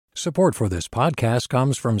Support for this podcast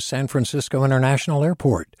comes from San Francisco International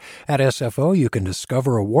Airport. At SFO, you can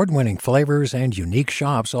discover award-winning flavors and unique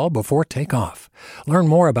shops all before takeoff. Learn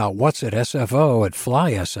more about what's at SFO at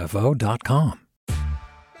flysfo.com.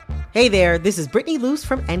 Hey there, this is Brittany Luce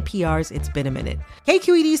from NPR's It's Been a Minute.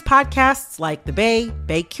 KQED's podcasts like The Bay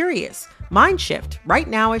Curious, Mindshift, Right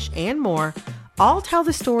Nowish, and more all tell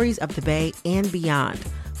the stories of the Bay and beyond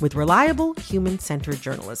with reliable, human-centered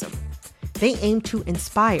journalism. They aim to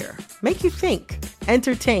inspire, make you think,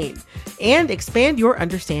 entertain, and expand your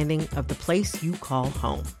understanding of the place you call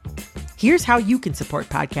home. Here's how you can support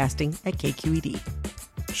podcasting at KQED.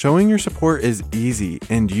 Showing your support is easy,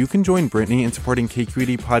 and you can join Brittany in supporting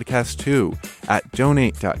KQED Podcast too at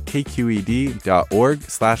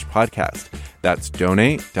donate.kqed.org/podcast. That's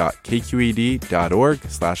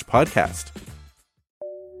donate.kqed.org/podcast.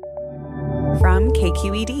 From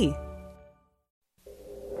KQED.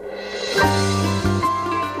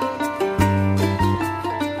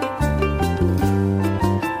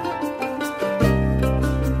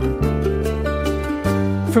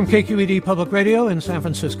 From KQED Public Radio in San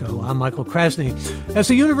Francisco, I'm Michael Krasny. As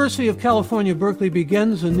the University of California, Berkeley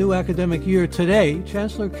begins a new academic year today,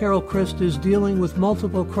 Chancellor Carol Christ is dealing with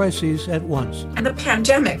multiple crises at once. And the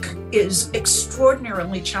pandemic is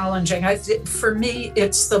extraordinarily challenging. For me,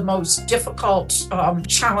 it's the most difficult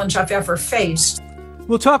challenge I've ever faced.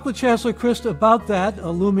 We'll talk with Chancellor Christ about that, a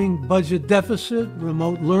looming budget deficit,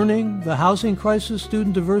 remote learning, the housing crisis,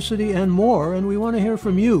 student diversity, and more. And we want to hear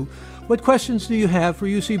from you. What questions do you have for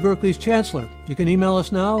UC Berkeley's Chancellor? You can email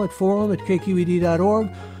us now at forum@kqed.org.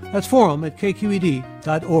 That's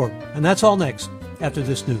forum@kqed.org. And that's all next after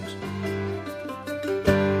this news.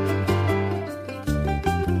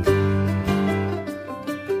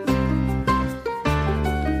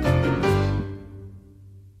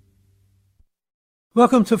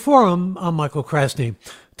 Welcome to Forum. I'm Michael Krasny.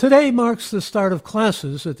 Today marks the start of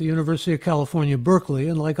classes at the University of California, Berkeley,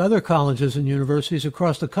 and like other colleges and universities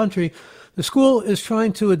across the country, the school is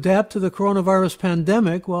trying to adapt to the coronavirus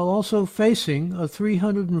pandemic while also facing a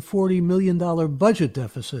 $340 million budget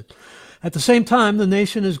deficit. At the same time, the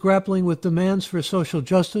nation is grappling with demands for social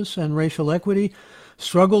justice and racial equity,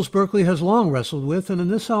 struggles Berkeley has long wrestled with, and in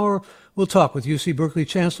this hour, we'll talk with UC Berkeley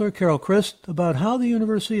Chancellor Carol Christ about how the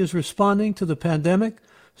university is responding to the pandemic,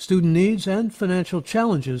 student needs, and financial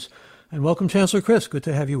challenges. And welcome, Chancellor Christ. Good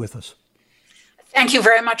to have you with us. Thank you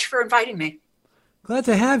very much for inviting me. Glad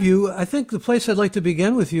to have you. I think the place I'd like to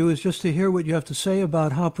begin with you is just to hear what you have to say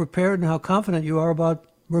about how prepared and how confident you are about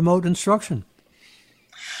remote instruction.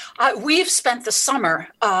 We've spent the summer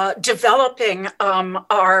developing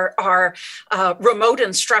our remote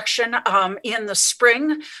instruction. In the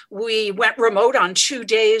spring, we went remote on 2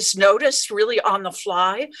 days' notice, really on the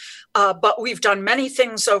fly. But we've done many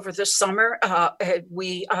things over the summer.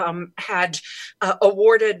 We had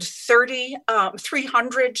awarded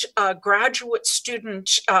 300 graduate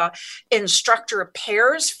student instructor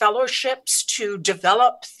pairs fellowships to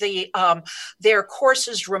develop their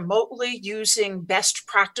courses remotely using best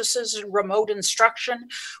practices in remote instruction.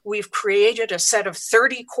 We've created a set of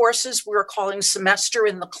 30 courses we're calling Semester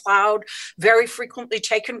in the Cloud, very frequently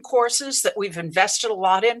taken courses that we've invested a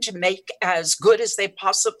lot in to make as good as they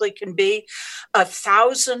possibly can be.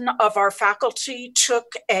 1,000 of our faculty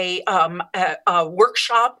took a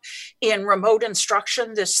workshop in remote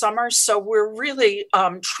instruction this summer. So we're really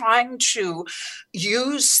trying to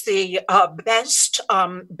use the best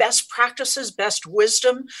practices, best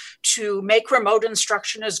wisdom to make remote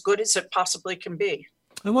instruction as good as it possibly can be.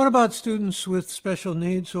 And what about students with special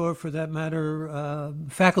needs, or for that matter,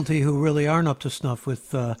 faculty who really aren't up to snuff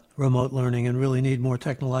with remote learning and really need more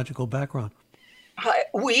technological background?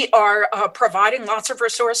 We are providing lots of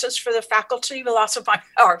resources for the faculty. Lots of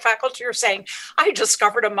our faculty are saying, I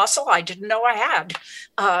discovered a muscle I didn't know I had.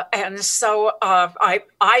 And so I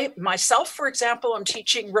myself, for example, am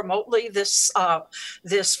teaching remotely this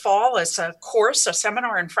fall as a course, a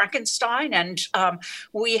seminar in Frankenstein. And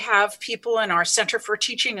we have people in our Center for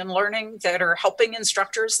Teaching and Learning that are helping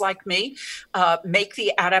instructors like me make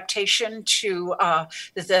the adaptation to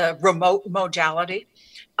the remote modality.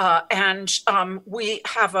 And we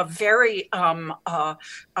have a very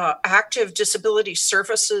active disability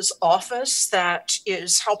services office that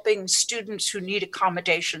is helping students who need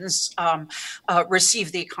accommodations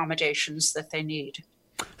receive the accommodations that they need.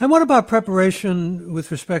 And what about preparation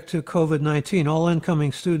with respect to COVID-19? All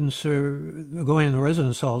incoming students are going in the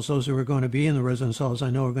residence halls. Those who are going to be in the residence halls, I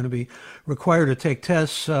know, are going to be required to take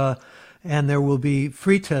tests, and there will be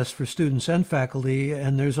free tests for students and faculty,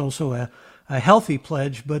 and there's also a healthy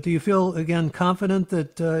pledge. But do you feel, again, confident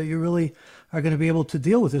that you're really are going to be able to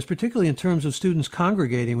deal with this, particularly in terms of students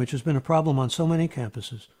congregating, which has been a problem on so many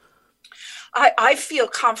campuses? I feel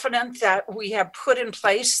confident that we have put in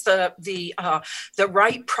place the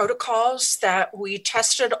right protocols, that we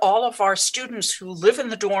tested all of our students who live in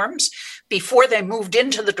the dorms before they moved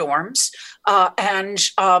into the dorms. And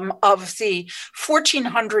of the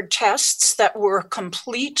 1,400 tests that were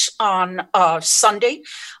complete on Sunday,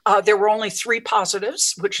 there were only 3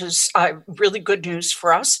 positives, which is really good news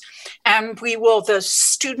for us. And the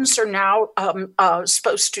students are now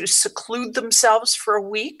supposed to seclude themselves for a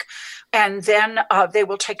week, and then they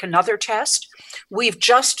will take another test. We've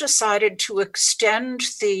just decided to extend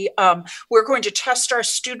we're going to test our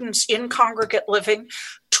students in congregate living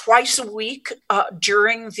twice a week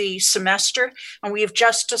during the semester, and we have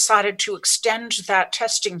just decided to extend that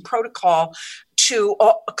testing protocol to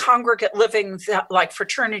congregate living like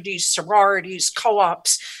fraternities, sororities,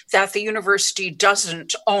 co-ops that the university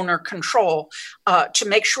doesn't own or control, to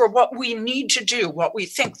make sure what we need to do, what we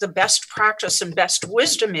think the best practice and best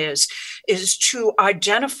wisdom is to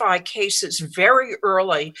identify cases very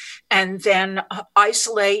early and then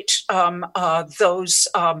isolate those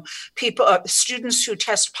people, students who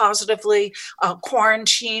test positively,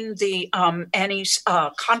 quarantine any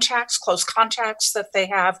close contacts that they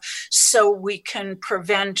have, so we can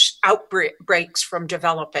prevent outbreaks from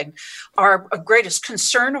developing. Our greatest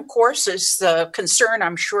concern, of course, is the concern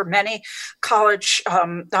I'm sure many college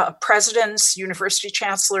presidents, university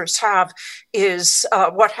chancellors have, is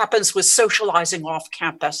what happens with socializing off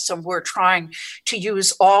campus. And we're trying to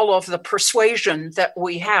use all of the persuasion that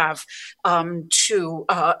we have to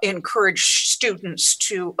encourage students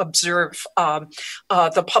to observe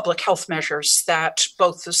the public health measures that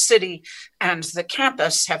both the city and the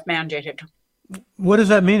campus have mandated. What does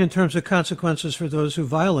that mean in terms of consequences for those who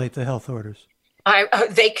violate the health orders? They're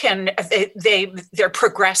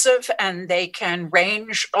progressive, and they can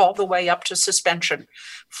range all the way up to suspension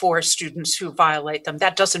for students who violate them.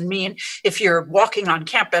 That doesn't mean if you're walking on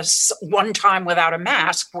campus one time without a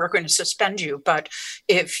mask, we're going to suspend you. But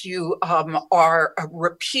if you are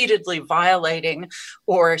repeatedly violating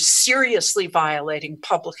or seriously violating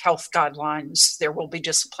public health guidelines, there will be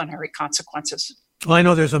disciplinary consequences. Well, I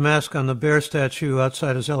know there's a mask on the bear statue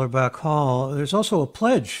outside of Zellerbach Hall. There's also a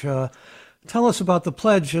pledge. Tell us about the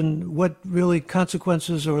pledge and what really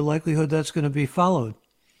consequences or likelihood that's going to be followed.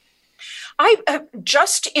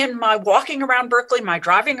 Just in my walking around Berkeley, my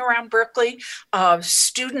driving around Berkeley,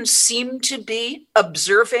 students seem to be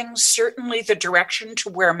observing certainly the direction to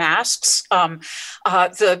wear masks.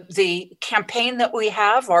 The campaign that we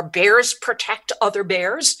have, our Bears Protect Other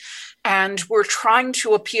Bears, and we're trying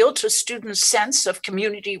to appeal to students' sense of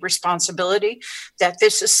community responsibility, that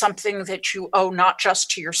this is something that you owe not just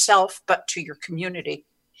to yourself, but to your community.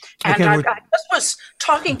 And I just was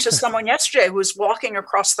talking to someone yesterday who was walking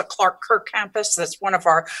across the Clark Kerr campus, that's one of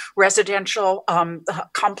our residential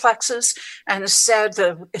complexes, and said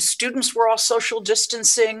the students were all social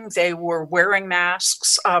distancing, they were wearing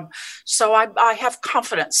masks. So I have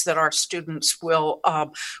confidence that our students will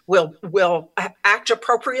act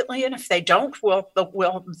appropriately, and if they don't,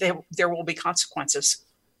 there will be consequences.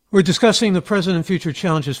 We're discussing the present and future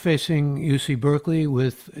challenges facing UC Berkeley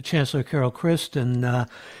with Chancellor Carol Christ. And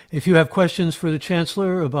if you have questions for the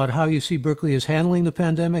Chancellor about how UC Berkeley is handling the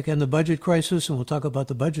pandemic and the budget crisis, and we'll talk about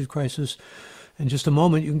the budget crisis in just a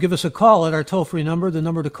moment, you can give us a call at our toll-free number. The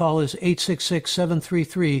number to call is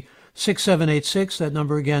 866-733-6786. That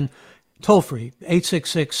number again, toll-free,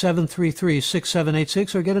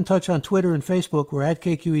 866-733-6786, or get in touch on Twitter and Facebook. We're at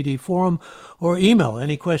KQED Forum, or email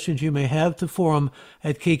any questions you may have to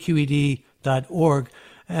forum@kqed.org.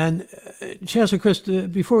 And Chancellor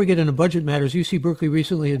Christ, before we get into budget matters, UC Berkeley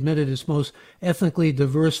recently admitted its most ethnically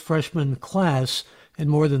diverse freshman class in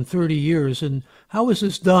more than 30 years. And how is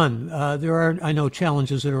this done? There are, I know,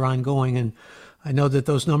 challenges that are ongoing, and I know that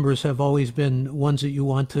those numbers have always been ones that you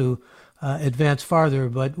want to advance farther,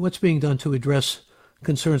 but what's being done to address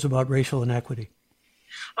concerns about racial inequity?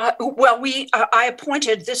 I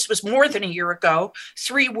appointed, this was more than a year ago,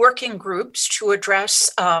 3 working groups to address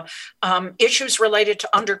issues related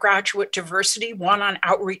to undergraduate diversity, one on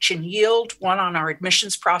outreach and yield, one on our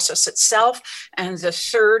admissions process itself, and the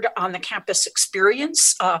third on the campus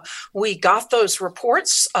experience. We got those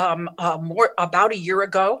reports about a year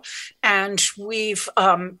ago, and we've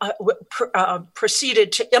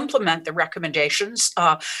proceeded to implement the recommendations.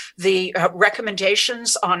 The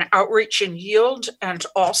recommendations on outreach and yield and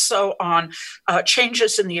and also on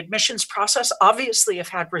changes in the admissions process, obviously have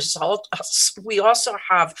had results. We also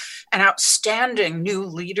have an outstanding new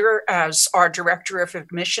leader as our Director of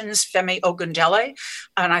Admissions, Femi Ogundele,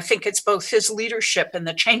 and I think it's both his leadership and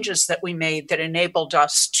the changes that we made that enabled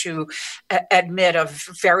us to admit a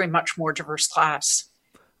very much more diverse class.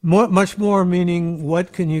 Much more meaning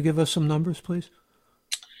what? Can you give us some numbers, please?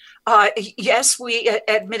 Yes, we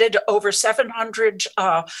admitted over 700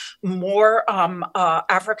 more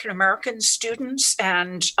African-American students,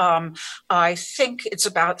 and I think it's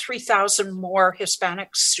about 3,000 more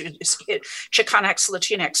Hispanic students, Chicanx,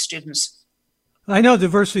 Latinx students. I know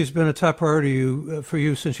diversity has been a top priority for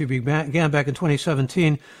you since you began back in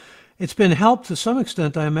 2017. It's been helped to some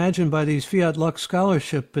extent, I imagine, by these Fiat Lux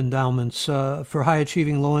scholarship endowments for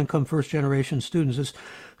high-achieving, low-income, first-generation students. It's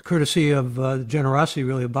courtesy of generosity,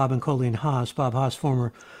 really, of Bob and Colleen Haas. Bob Haas,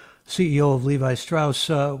 former CEO of Levi Strauss.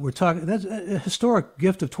 We're talking, that's a historic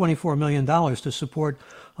gift of $24 million to support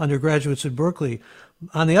undergraduates at Berkeley.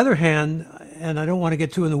 On the other hand, and I don't want to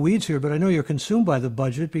get too in the weeds here, but I know you're consumed by the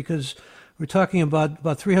budget because we're talking about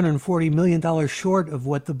 $340 million short of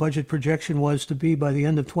what the budget projection was to be by the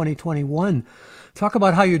end of 2021. Talk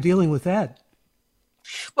about how you're dealing with that.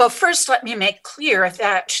 Well, first, let me make clear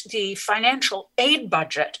that the financial aid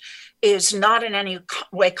budget is not in any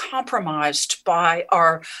way compromised by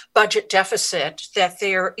our budget deficit, that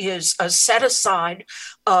there is a set aside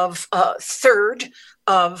of a third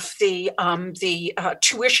of the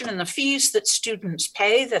tuition and the fees that students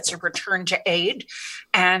pay. That's a return to aid,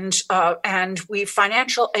 and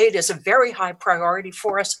financial aid is a very high priority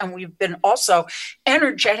for us, and we've been also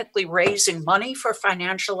energetically raising money for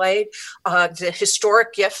financial aid. The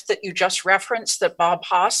historic gift that you just referenced that Bob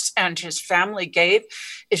Haas and his family gave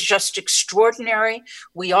is just extraordinary.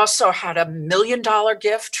 We also had $1 million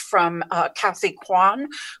gift from Kathy Kwan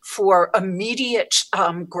for immediate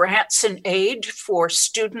grants and aid for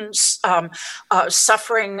students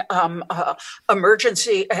suffering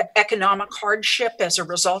emergency economic hardship as a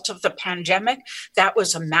result of the pandemic. That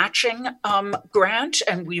was a matching grant,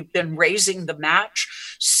 and we've been raising the match.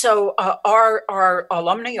 So our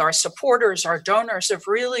alumni, our supporters, our donors have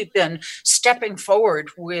really been stepping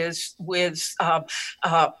forward with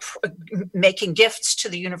making gifts to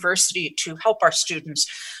the university to help our students.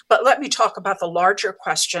 But let me talk about the larger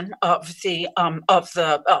question of the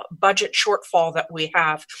budget shortfall that we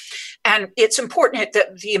have. And it's important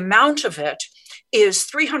that the amount of it is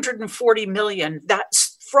 $340 million.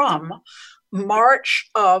 That's from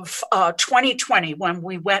March of 2020, when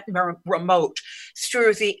we went remote,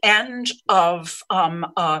 through the end of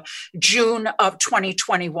June of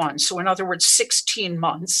 2021. So in other words, 16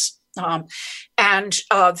 months. And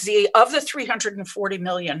of the $340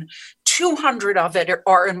 million, 200 of it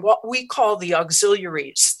are in what we call the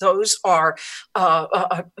auxiliaries. Those are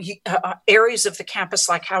areas of the campus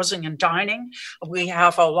like housing and dining. We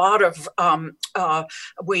have a lot of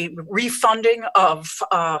refunding of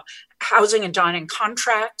housing and dining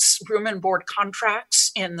contracts, room and board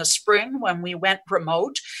contracts in the spring when we went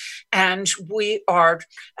remote. And we have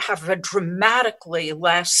a dramatically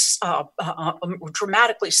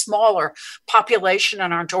smaller population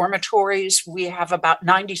in our dormitories. We have about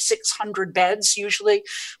 9,600 beds usually.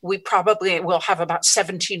 We probably will have about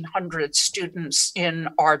 1,700 students in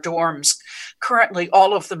our dorms. Currently,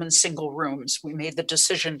 all of them in single rooms. We made the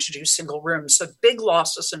decision to do single rooms. So big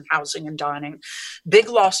losses in housing and dining, big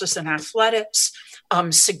losses in athletics,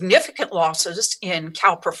 significant losses in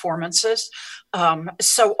Cal performances.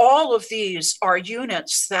 So all of these are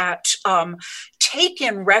units that take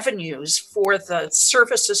in revenues for the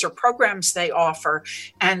services or programs they offer,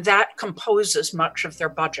 and that composes much of their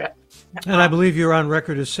budget. And I believe you're on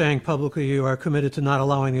record as saying publicly you are committed to not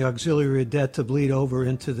allowing the auxiliary debt to bleed over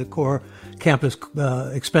into the core campus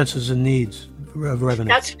expenses and needs of revenue.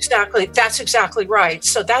 That's exactly right.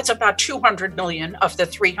 So that's about $200 million of the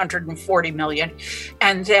 $340 million.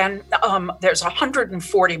 And then there's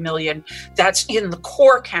 $140 million that's in the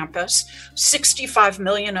core campus. $65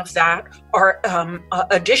 million of that are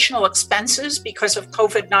additional expenses because of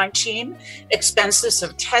COVID-19, expenses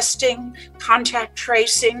of testing, contact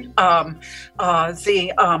tracing, the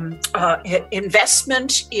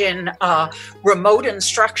investment in remote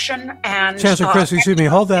instruction. And Chancellor Chris, excuse me,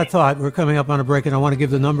 hold that thought. We're coming up on a break, and I want to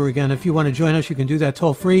give the number again. If you want to join us, you can do that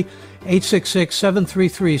toll free,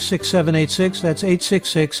 866-733-6786. That's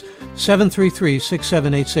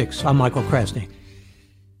 866-733-6786. I'm Michael Krasny.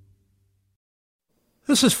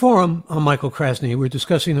 This is Forum. I'm Michael Krasny. We're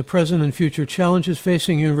discussing the present and future challenges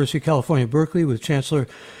facing University of California, Berkeley with Chancellor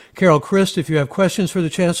Carol Christ. If you have questions for the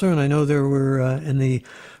Chancellor, and I know there were in the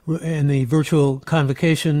virtual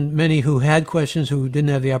convocation many who had questions who didn't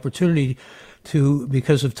have the opportunity to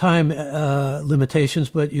because of time limitations,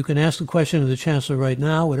 but you can ask the question of the Chancellor right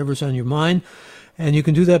now, whatever's on your mind. And you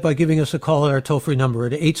can do that by giving us a call at our toll-free number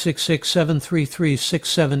at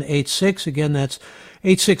 866-733-6786. Again, that's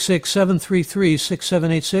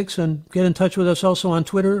 866-733-6786. And get in touch with us also on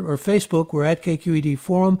Twitter or Facebook. We're at KQED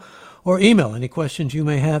Forum. Or email any questions you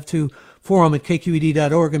may have to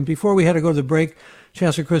forum@kqed.org. And before we had to go to the break,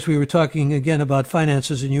 Chancellor Christ, we were talking again about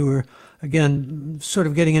finances, and you were, again, sort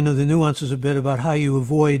of getting into the nuances a bit about how you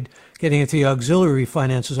avoid getting into the auxiliary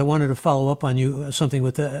finances. I wanted to follow up on you something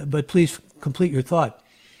with that, but please complete your thought.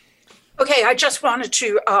 Okay, I just wanted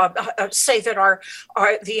to say that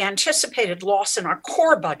the anticipated loss in our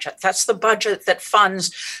core budget, that's the budget that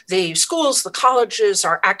funds the schools, the colleges,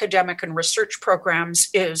 our academic and research programs,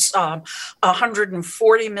 is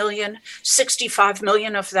 $140 million. $65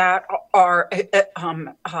 million of that are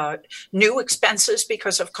new expenses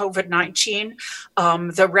because of COVID-19.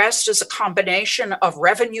 The rest is a combination of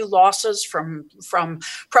revenue losses from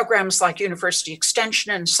programs like University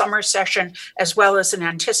Extension and Summer Session, as well as an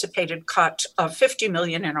anticipated cut of $50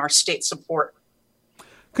 million in our state support.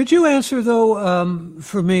 Could you answer, though,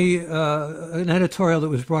 for me, an editorial that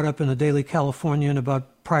was brought up in the Daily Californian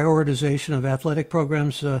about prioritization of athletic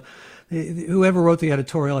programs? Whoever wrote the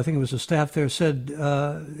editorial, I think it was the staff there, said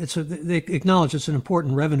they acknowledge it's an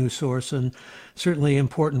important revenue source and certainly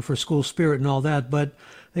important for school spirit and all that, but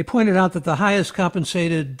they pointed out that the highest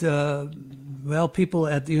compensated people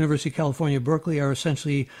at the University of California, Berkeley, are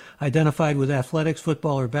essentially identified with athletics,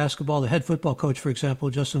 football or basketball. The head football coach, for example,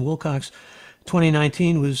 Justin Wilcox,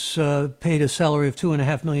 2019 was paid a salary of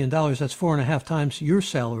 $2.5 million. That's 4.5 times your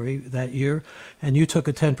salary that year, and you took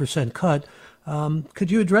a 10% cut.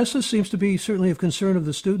 Could you address this? Seems to be certainly of concern of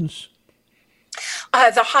the students.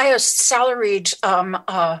 The highest salaried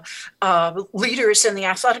leaders in the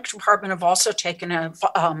athletic department have also taken a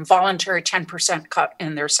voluntary 10% cut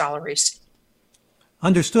in their salaries.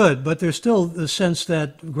 Understood, but there's still the sense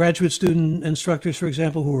that graduate student instructors, for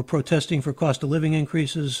example, who are protesting for cost of living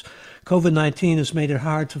increases, COVID-19 has made it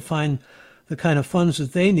hard to find the kind of funds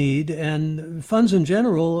that they need, and funds in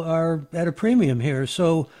general are at a premium here.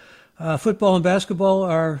 So football and basketball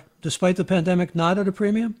are, despite the pandemic, not at a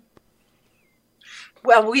premium?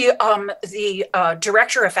 Well, the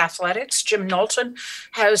director of athletics, Jim Knowlton,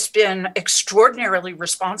 has been extraordinarily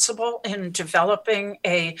responsible in developing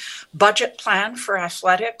a budget plan for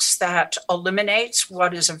athletics that eliminates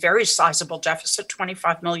what is a very sizable deficit,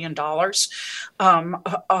 $25 million,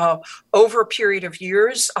 over a period of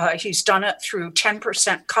years. He's done it through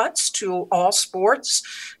 10% cuts to all sports,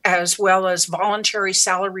 as well as voluntary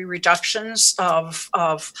salary reductions of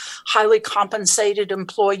highly compensated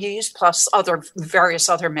employees, plus various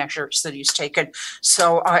other measures that he's taken.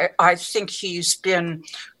 So I think he's been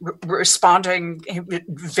responding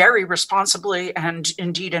very responsibly and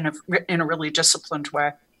indeed in a really disciplined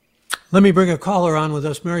way. Let me bring a caller on with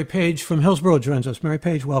us. Mary Page from Hillsborough joins us. Mary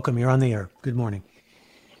Page, welcome. You're on the air. Good morning.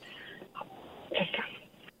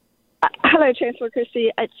 Hello, Chancellor Christie.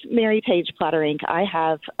 It's Mary Page Platterink. I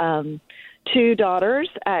have 2 daughters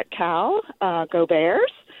at Cal. Go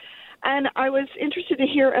Bears. And I was interested to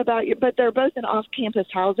hear about you, but they're both in off-campus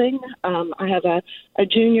housing. I have a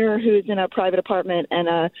junior who's in a private apartment and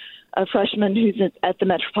a freshman who's at the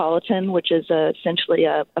Metropolitan, which is essentially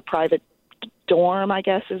a private dorm, I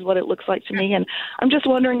guess, is what it looks like to me. And I'm just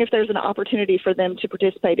wondering if there's an opportunity for them to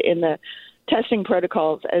participate in the testing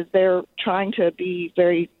protocols as they're trying to be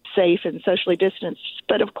very safe and socially distanced.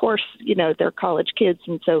 But of course, they're college kids,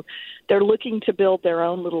 and so they're looking to build their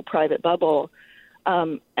own little private bubble.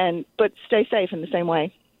 But stay safe in the same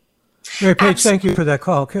way. Mary Page, thank you for that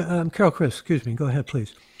call. Carol Christ, excuse me. Go ahead,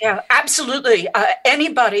 please. Yeah, absolutely.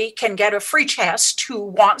 Anybody can get a free test who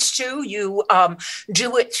wants to. You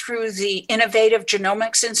do it through the Innovative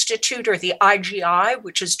Genomics Institute, or the IGI,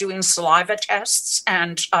 which is doing saliva tests.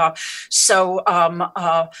 And so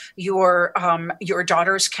your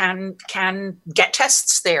daughters can get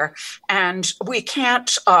tests there. And we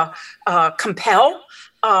can't compel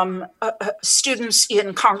students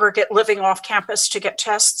in congregate living off campus to get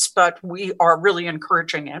tests, but we are really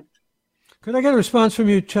encouraging it. Could I get a response from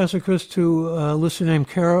you, Chancellor Christ, to a listener named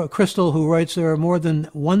Crystal, who writes, there are more than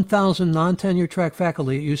 1,000 non-tenure track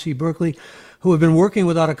faculty at UC Berkeley who have been working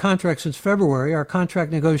without a contract since February. Our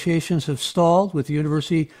contract negotiations have stalled, with the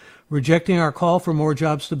university rejecting our call for more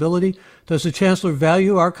job stability? Does the Chancellor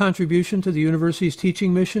value our contribution to the university's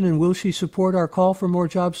teaching mission, and will she support our call for more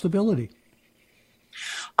job stability?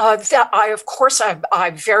 I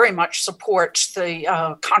very much support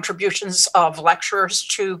the contributions of lecturers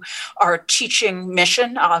to our teaching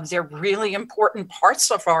mission. They're really important parts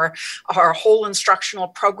of our whole instructional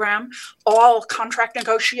program. All contract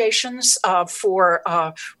negotiations for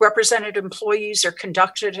represented employees are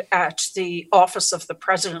conducted at the office of the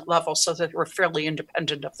president level, so that we're fairly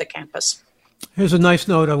independent of the campus. Here's a nice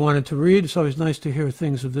note I wanted to read. It's always nice to hear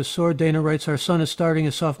things of this sort. Dana writes, our son is starting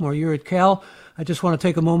his sophomore year at Cal. I just want to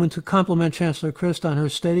take a moment to compliment Chancellor Christ on her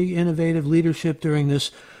steady, innovative leadership during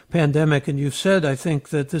this pandemic. And you've said, I think,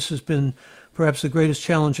 that this has been perhaps the greatest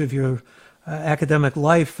challenge of your academic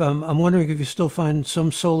life. I'm wondering if you still find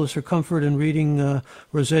some solace or comfort in reading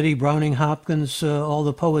Rossetti, Browning, Hopkins, all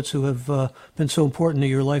the poets who have been so important to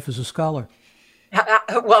your life as a scholar.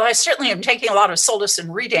 Well, I certainly am taking a lot of solace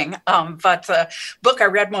in reading, but the book I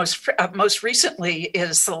read most recently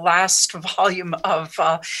is the last volume of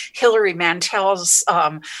Hilary Mantel's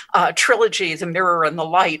trilogy, The Mirror and the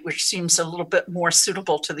Light, which seems a little bit more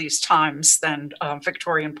suitable to these times than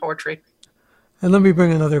Victorian poetry. And let me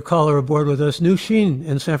bring another caller aboard with us. Nusheen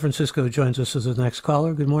in San Francisco joins us as the next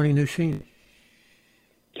caller. Good morning, Nusheen.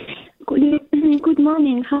 Good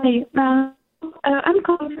morning. Hi. I'm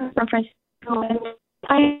calling from San Francisco.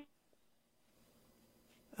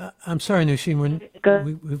 I'm sorry, Nusheen.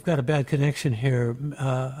 We've got a bad connection here.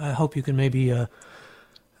 I hope you can maybe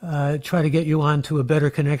try to get you on to a better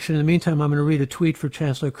connection. In the meantime, I'm going to read a tweet for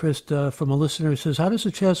Chancellor Christ from a listener who says, how does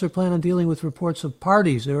the Chancellor plan on dealing with reports of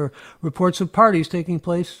parties? There are reports of parties taking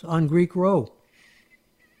place on Greek Row.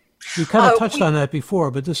 We kind of touched on that before,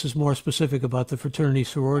 but this is more specific about the fraternity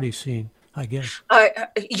sorority scene, I guess.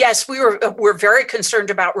 Yes, we're very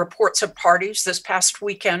concerned about reports of parties. This past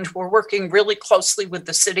weekend, we're working really closely with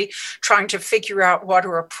the city, trying to figure out what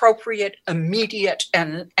are appropriate, immediate,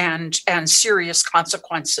 and serious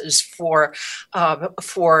consequences for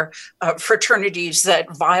fraternities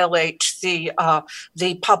that violate the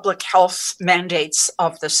public health mandates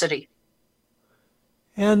of the city.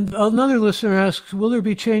 And another listener asks, will there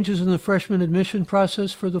be changes in the freshman admission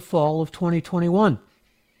process for the fall of 2021?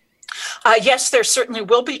 Yes, there certainly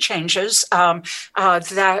will be changes as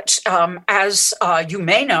you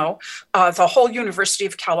may know, the whole University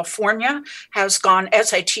of California has gone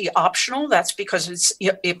SAT optional. That's because it's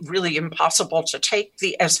really impossible to take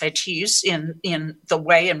the SATs in the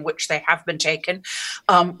way in which they have been taken.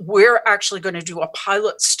 We're actually going to do a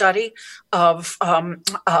pilot study of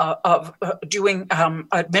doing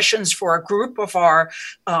admissions for a group of our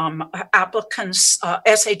applicants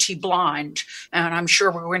SAT blind, and I'm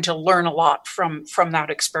sure we're going to learn a lot from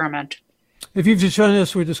that experiment. If you've just joined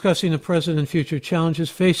us, we're discussing the present and future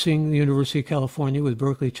challenges facing the University of California with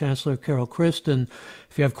Berkeley Chancellor Carol Christ. And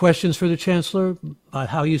if you have questions for the Chancellor about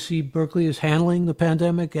how you see Berkeley is handling the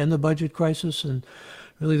pandemic and the budget crisis and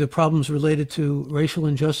really the problems related to racial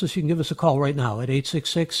injustice, you can give us a call right now at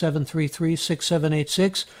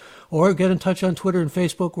 866-733-6786 or get in touch on Twitter and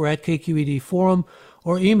Facebook. We're at KQED Forum,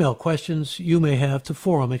 or email questions you may have to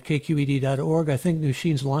forum@kqed.org. I think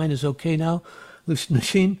Nusheen's line is okay now.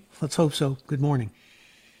 Nusheen, let's hope so. Good morning.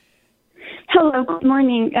 Hello, good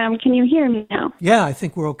morning. Can you hear me now? Yeah, I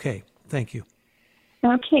think we're okay. Thank you.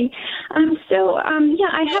 Okay. I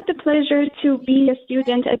had the pleasure to be a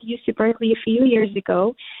student at UC Berkeley a few years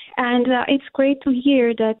ago, and it's great to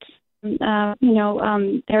hear that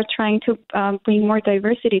they're trying to bring more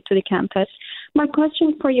diversity to the campus. My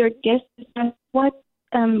question for your guest is what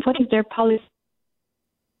is their policy?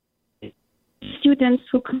 Students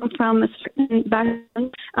who come from a certain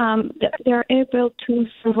background, they're able to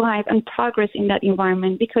survive and progress in that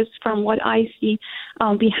environment. Because from what I see,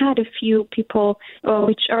 we had a few people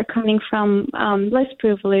which are coming from less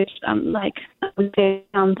privileged,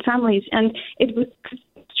 families, and it was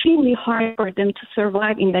extremely hard for them to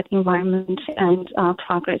survive in that environment and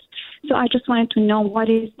progress. So I just wanted to know what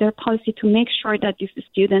is their policy to make sure that these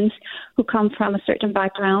students who come from a certain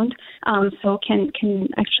background can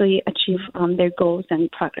actually achieve their goals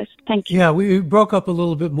and progress. Thank you. Yeah, we broke up a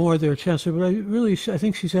little bit more there, Chancellor, but I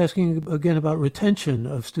think she's asking again about retention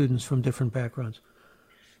of students from different backgrounds.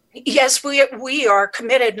 Yes, we are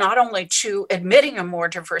committed not only to admitting a more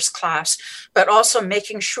diverse class, but also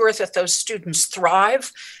making sure that those students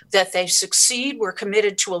thrive, that they succeed. We're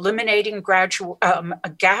committed to eliminating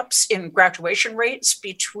gaps in graduation rates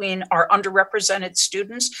between our underrepresented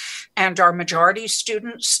students and our majority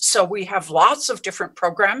students. So we have lots of different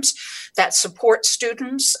programs that support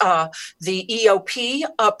students. The EOP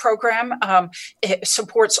program it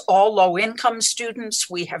supports all low-income students.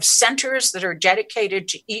 We have centers that are dedicated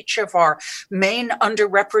to each of our main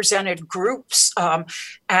underrepresented groups.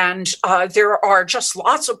 And there are just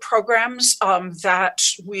lots of programs that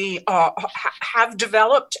we have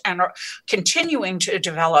developed and are continuing to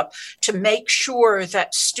develop to make sure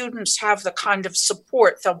that students have the kind of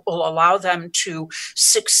support that will allow them to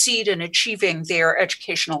succeed in achieving their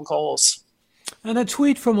educational goals. And a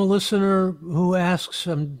tweet from a listener who asks,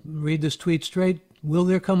 read this tweet straight, will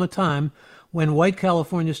there come a time when white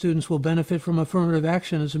California students will benefit from affirmative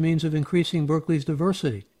action as a means of increasing Berkeley's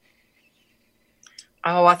diversity?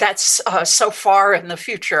 Oh, that's so far in the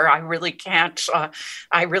future. I really can't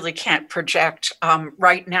project.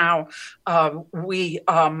 Right now, we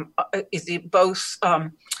both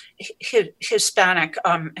Hispanic,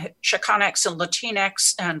 Chicanx and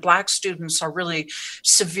Latinx and Black students are really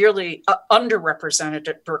severely underrepresented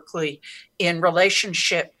at Berkeley in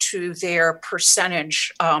relationship to their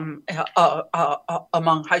percentage among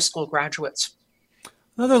high school graduates.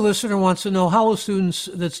 Another listener wants to know, how will students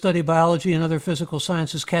that study biology and other physical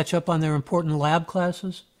sciences catch up on their important lab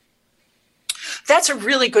classes? That's a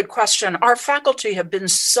really good question. Our faculty have been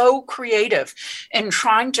so creative in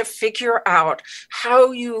trying to figure out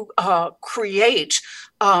how you create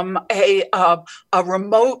a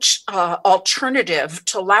remote alternative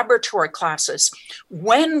to laboratory classes.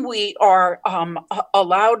 When we are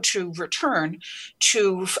allowed to return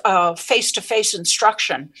to face-to-face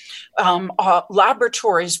instruction,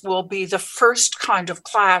 laboratories will be the first kind of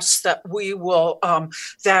class that we will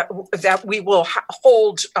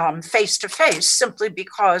hold face-to-face, simply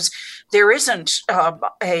because there isn't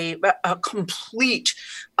a complete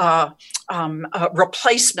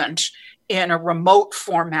replacement in a remote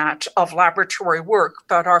format of laboratory work,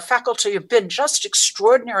 but our faculty have been just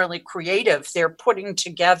extraordinarily creative. They're putting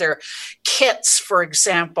together kits, for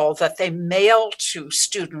example, that they mail to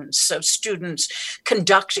students. So students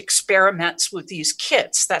conduct experiments with these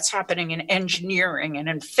kits. That's happening in engineering and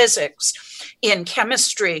in physics. In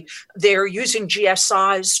chemistry, they're using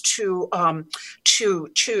GSIs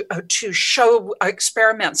to show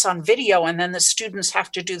experiments on video, and then the students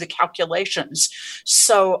have to do the calculations.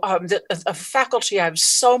 So the faculty, I have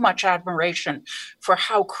so much admiration for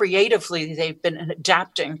how creatively they've been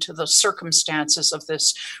adapting to the circumstances of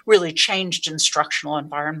this really changed instructional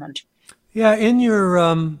environment. Yeah, in your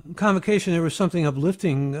convocation, there was something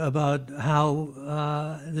uplifting about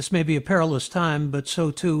how this may be a perilous time, but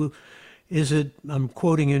so too is it, I'm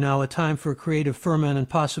quoting you now, a time for creative ferment and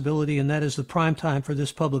possibility, and that is the prime time for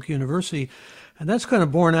this public university. And that's kind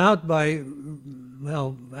of borne out by,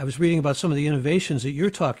 well, I was reading about some of the innovations that you're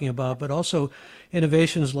talking about, but also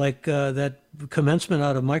innovations like that commencement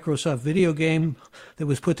out of Microsoft video game that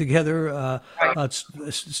was put together,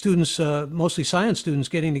 students, mostly science students,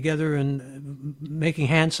 getting together and making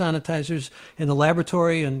hand sanitizers in the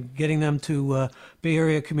laboratory and getting them to Bay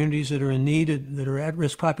Area communities that are in need, that are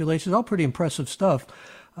at-risk populations, all pretty impressive stuff.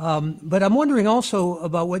 But I'm wondering also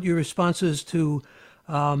about what your response is to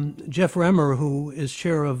Jeff Remmer, who is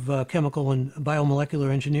chair of chemical and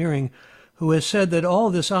biomolecular engineering, who has said that all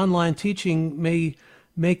this online teaching may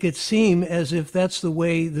make it seem as if that's the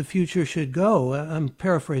way the future should go. I'm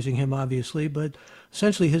paraphrasing him, obviously, but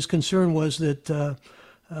essentially his concern was that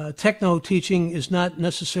techno teaching is not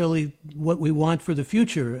necessarily what we want for the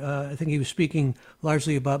future. I think he was speaking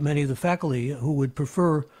largely about many of the faculty who would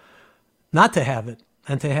prefer not to have it,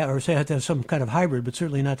 and to have, or say have to have some kind of hybrid, but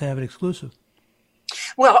certainly not to have it exclusive.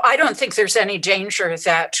 Well, I don't think there's any danger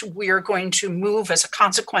that we're going to move as a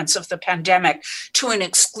consequence of the pandemic to an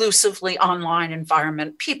exclusively online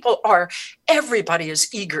environment. Everybody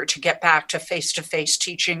is eager to get back to face-to-face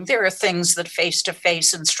teaching. There are things that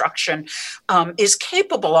face-to-face instruction is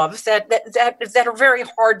capable of that are very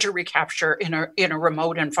hard to recapture in a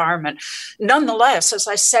remote environment. Nonetheless, as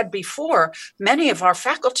I said before, many of our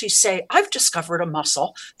faculty say, I've discovered a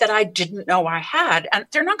muscle that I didn't know I had, and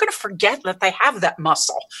they're not going to forget that they have that muscle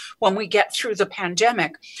when we get through the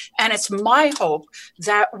pandemic. And it's my hope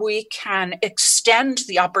that we can extend extend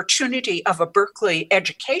the opportunity of a Berkeley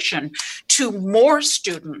education to more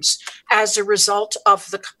students as a result of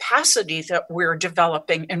the capacity that we're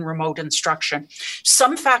developing in remote instruction.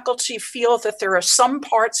 Some faculty feel that there are some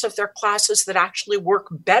parts of their classes that actually work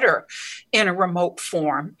better in a remote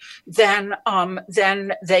form than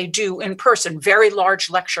they do in person. Very large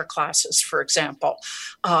lecture classes, for example.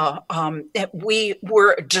 We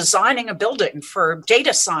were designing a building for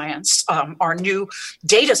data science, our new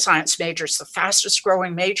data science majors, the fastest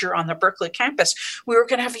growing major on the Berkeley campus. We were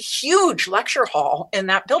going to have a huge lecture hall in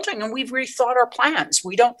that building, and we've rethought our plans.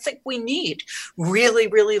 We don't think we need really,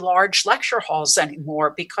 really large lecture halls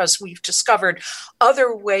anymore because we've discovered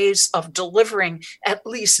other ways of delivering at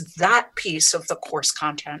least that piece of the course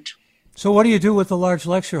content. So what do you do with the large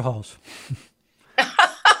lecture halls?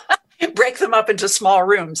 Break them up into small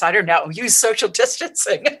rooms. I don't know. Use social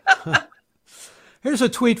distancing. Here's a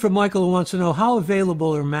tweet from Michael who wants to know, how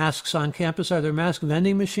available are masks on campus? Are there mask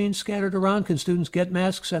vending machines scattered around? Can students get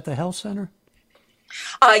masks at the health center?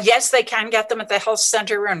 Yes, they can get them at the health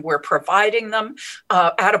center, and we're providing them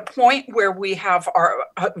at a point where we have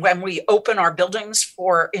when we open our buildings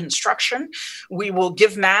for instruction, we will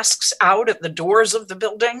give masks out at the doors of the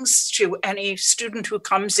buildings to any student who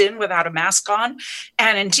comes in without a mask on.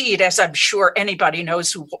 And indeed, as I'm sure anybody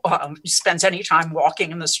knows who spends any time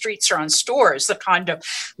walking in the streets or on stores, the kind of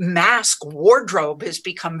mask wardrobe has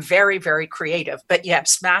become very, very creative. But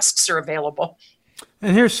yes, masks are available.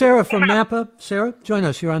 And here's Sarah from Napa. Sarah, join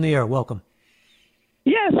us. You're on the air. Welcome.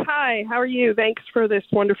 Yes. Hi. How are you? Thanks for this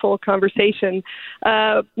wonderful conversation.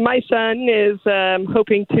 My son is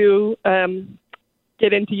hoping to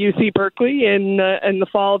get into UC Berkeley in the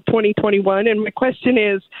fall of 2021. And my question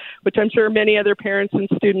is, which I'm sure many other parents and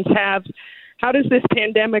students have, how does this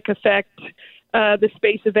pandemic affect the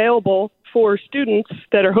space available for students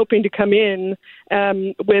that are hoping to come in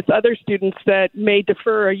with other students that may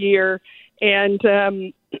defer a year and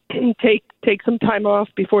take some time off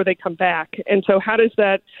before they come back? And so how does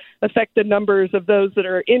that affect the numbers of those that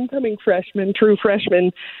are incoming freshmen, true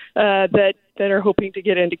freshmen, that are hoping to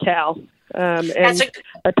get into Cal? And I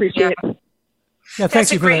appreciate it. Yeah,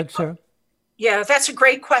 thank you for that, Sarah. Yeah, that's a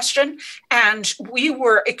great question. And we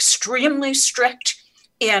were extremely strict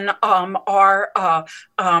in our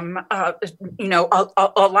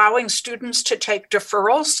allowing students to take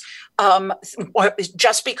deferrals.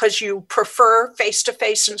 Just because you prefer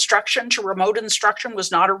face-to-face instruction to remote instruction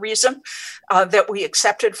was not a reason that we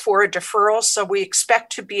accepted for a deferral. So we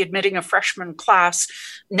expect to be admitting a freshman class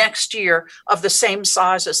next year of the same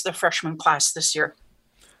size as the freshman class this year.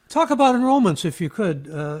 Talk about enrollments, if you could,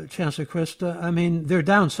 Chancellor Christ. I mean, they're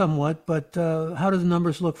down somewhat, but how do the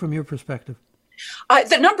numbers look from your perspective?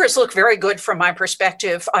 The numbers look very good from my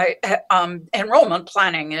perspective. Enrollment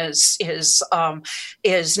planning is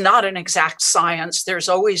not an exact science. There's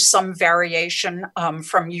always some variation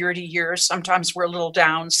from year to year. Sometimes we're a little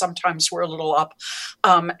down, sometimes we're a little up,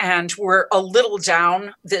 and we're a little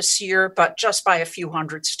down this year, but just by a few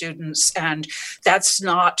hundred students. And that's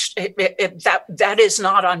not that is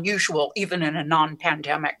not unusual, even in a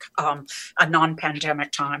non-pandemic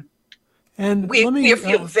time. And we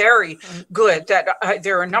feel very good that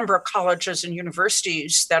there are a number of colleges and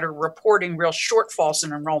universities that are reporting real shortfalls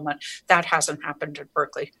in enrollment. That hasn't happened at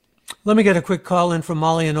Berkeley. Let me get a quick call in from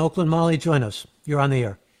Molly in Oakland. Molly, join us. You're on the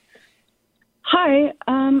air. Hi.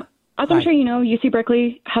 As I'm sure you know, UC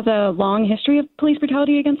Berkeley has a long history of police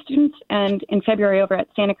brutality against students. And in February over at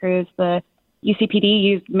Santa Cruz, the UCPD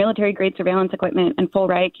used military-grade surveillance equipment and full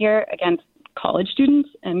riot gear against college students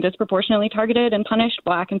and disproportionately targeted and punished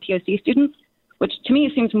Black and POC students, which to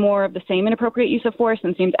me seems more of the same inappropriate use of force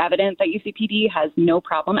and seems evident that UCPD has no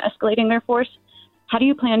problem escalating their force. How do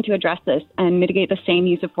you plan to address this and mitigate the same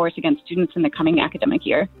use of force against students in the coming academic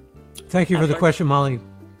year? Thank you for the question, Molly.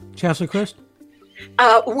 Chancellor Christ?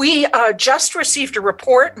 We just received a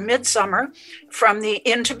report midsummer from the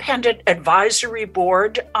Independent Advisory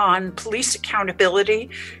Board on Police Accountability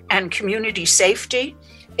and Community Safety.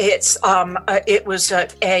 It was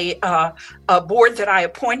a board that I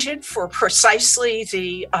appointed for precisely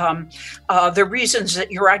the reasons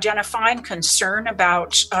that you're identifying, concern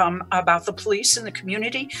about the police in the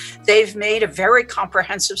community. They've made a very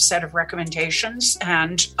comprehensive set of recommendations,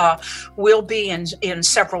 and we'll be in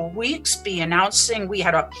several weeks be announcing. We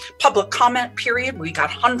had a public comment period. We got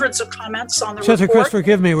hundreds of comments on the Chancellor report. Christ,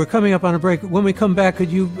 forgive me. We're coming up on a break. When we come back, could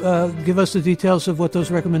you give us the details of what those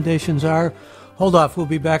recommendations are? Hold off. We'll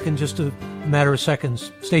be back in just a matter of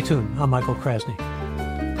seconds. Stay tuned. I'm Michael Krasny.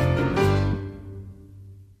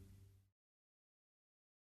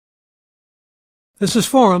 This is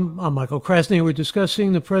Forum. I'm Michael Krasny. We're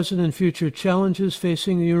discussing the present and future challenges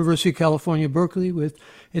facing the University of California, Berkeley with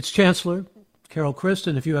its Chancellor, Carol Christ.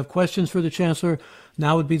 And if you have questions for the Chancellor,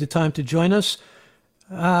 now would be the time to join us.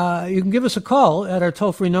 You can give us a call at our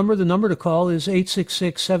toll-free number. The number to call is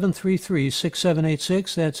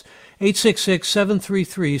 866-733-6786. That's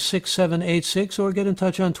 866-733-6786. Or get in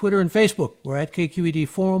touch on Twitter and Facebook. We're at KQED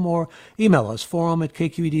Forum, or email us,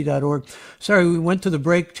 forum@kqed.org. Sorry, we went to the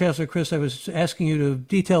break. Chancellor Christ, I was asking you to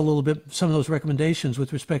detail a little bit some of those recommendations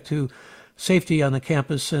with respect to safety on the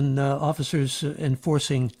campus and officers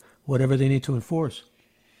enforcing whatever they need to enforce.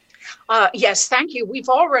 Yes, thank you. We've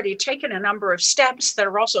already taken a number of steps that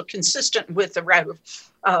are also consistent with the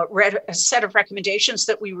set of recommendations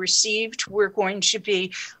that we received. We're going to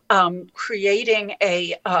be creating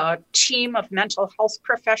a team of mental health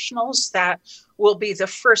professionals that will be the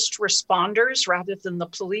first responders rather than the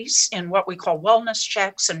police in what we call wellness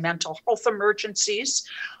checks and mental health emergencies.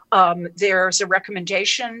 There's a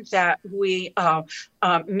recommendation that we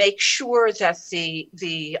make sure that the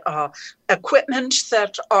equipment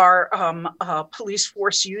that our police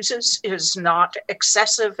force uses is not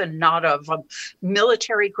excessive and not of a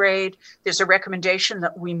military grade. There's a recommendation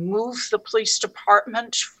that we move the police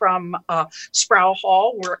department from Sproul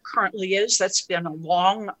Hall, where it currently is. That's been a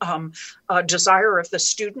long desire of the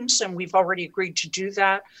students, and we've already agreed to do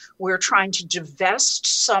that. We're trying to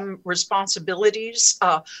divest some responsibilities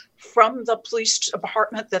from the police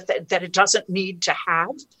department that it doesn't need to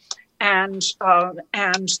have. And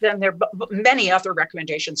then there are many other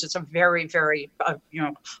recommendations. It's a very, very,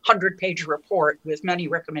 100-page report with many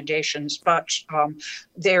recommendations, but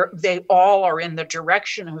they all are in the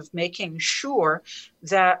direction of making sure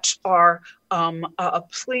that our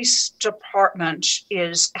police department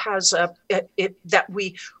that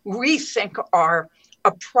we rethink our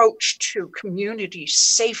approach to community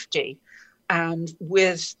safety, and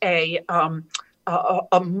with a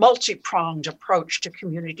multi-pronged approach to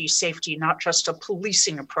community safety, not just a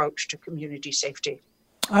policing approach to community safety.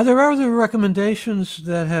 Are there other recommendations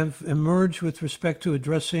that have emerged with respect to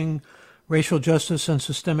addressing racial justice and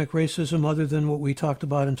systemic racism, other than what we talked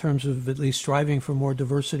about in terms of at least striving for more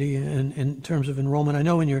diversity and in terms of enrollment? I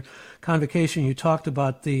know in your convocation you talked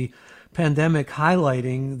about the pandemic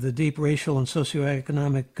highlighting the deep racial and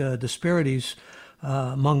socioeconomic disparities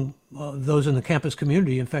among those in the campus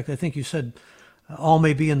community. In fact, I think you said all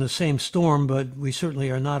may be in the same storm, but we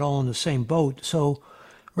certainly are not all in the same boat. So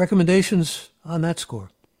recommendations on that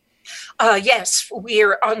score? Yes, we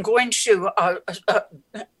are going to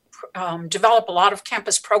develop a lot of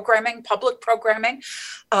campus programming, public programming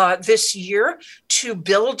this year to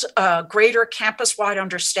build a greater campus-wide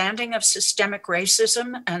understanding of systemic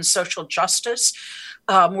racism and social justice.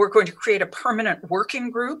 We're going to create a permanent working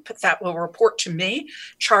group that will report to me,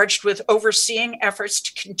 charged with overseeing efforts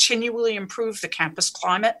to continually improve the campus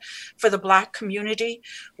climate for the Black community.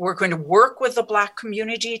 We're going to work with the Black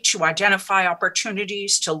community to identify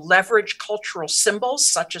opportunities to leverage cultural symbols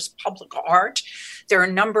such as public art. There are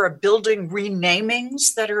a number of building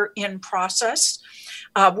renamings that are in process.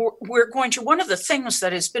 One of the things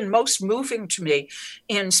that has been most moving to me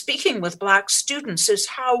in speaking with Black students is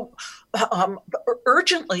how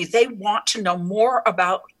urgently they want to know more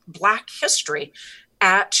about Black history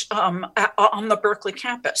on the Berkeley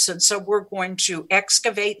campus. And so we're going to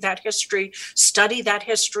excavate that history, study that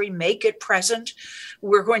history, make it present.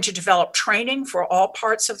 We're going to develop training for all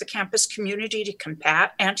parts of the campus community to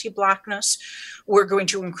combat anti-Blackness. We're going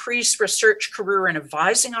to increase research, career, and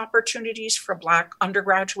advising opportunities for Black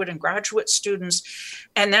undergraduate and graduate students.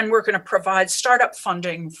 And then we're going to provide startup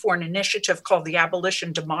funding for an initiative called the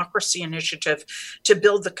Abolition Democracy Initiative to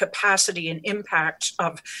build the capacity and impact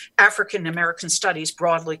of African American studies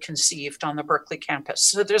broadly conceived on the Berkeley campus.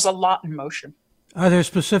 So there's a lot in motion. Are there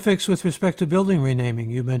specifics with respect to building renaming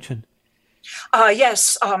you mentioned?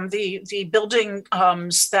 Yes, the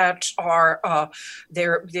buildings that are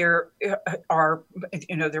there are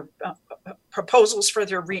their proposals for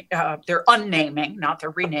their unnaming, not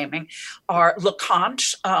their renaming, are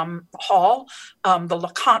LeConte Hall. The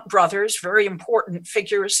LeConte brothers, very important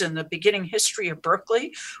figures in the beginning history of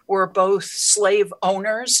Berkeley, were both slave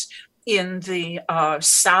owners in the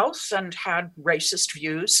South and had racist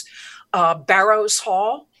views. Barrows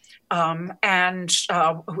Hall.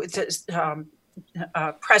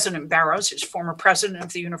 President Barrows, who's former president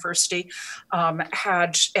of the university,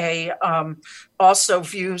 had also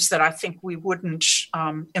views that I think we wouldn't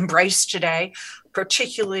embrace today,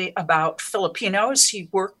 particularly about Filipinos. He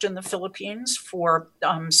worked in the Philippines for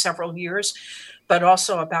several years. but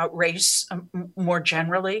also about race more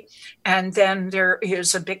generally. And then there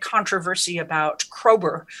is a big controversy about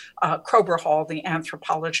Kroeber Hall, the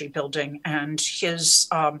anthropology building, and his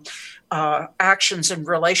actions in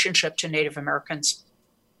relationship to Native Americans.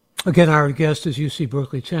 Again, our guest is UC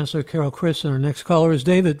Berkeley Chancellor Carol Christ, and our next caller is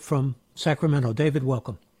David from Sacramento. David,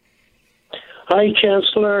 welcome. Hi,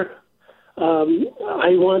 Chancellor.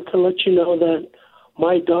 I want to let you know that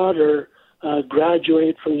my daughter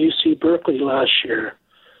graduated from UC Berkeley last year.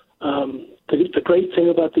 The great thing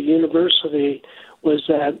about the university was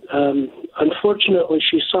that, unfortunately,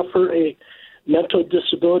 she suffered a mental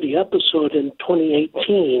disability episode in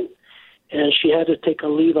 2018, and she had to take a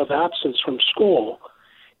leave of absence from school.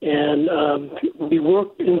 And we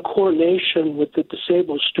worked in coordination with the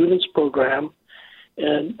Disabled Students Program,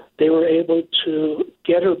 and they were able to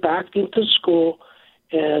get her back into school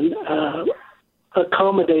and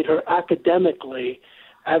accommodate her academically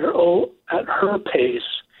at her pace.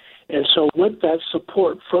 And so with that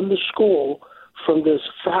support from the school, from this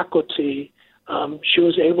faculty, she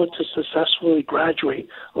was able to successfully graduate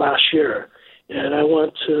last year. And I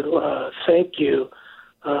want to thank you,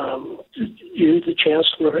 the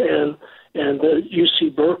Chancellor, and the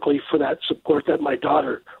UC Berkeley for that support that my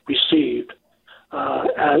daughter received.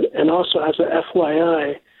 And also, as a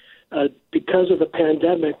FYI, because of the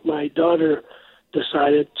pandemic, my daughter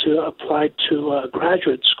decided to apply to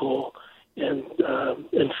graduate school. And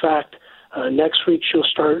in fact, next week she'll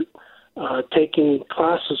start taking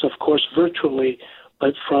classes, of course, virtually,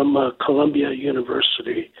 but from Columbia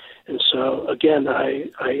University. And so, again, I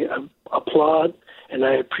applaud and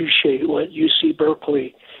I appreciate what UC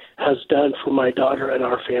Berkeley has done for my daughter and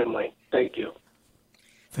our family. Thank you.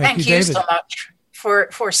 Thank you so much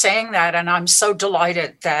for saying that. And I'm so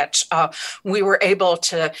delighted that we were able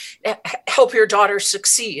to help your daughter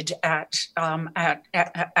succeed at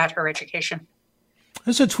her education.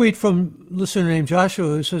 There's a tweet from a listener named Joshua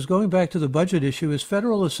who says, going back to the budget issue, is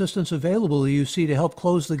federal assistance available to UC to help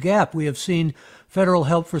close the gap? We have seen federal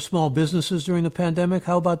help for small businesses during the pandemic.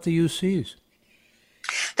 How about the UCs?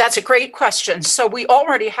 That's a great question. So we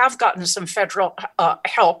already have gotten some federal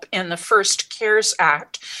help in the first CARES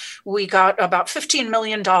Act. We got about $15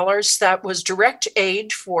 million that was direct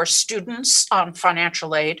aid for students on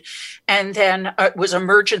financial aid, and then it was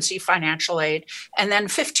emergency financial aid, and then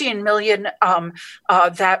 $15 million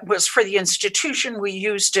that was for the institution. We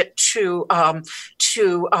used it to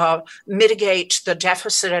mitigate the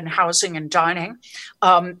deficit in housing and dining.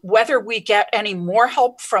 Whether we get any more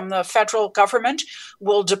help from the federal government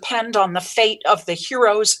will depend on the fate of the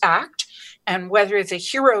HEROES Act and whether the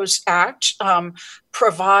HEROES Act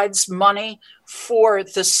provides money for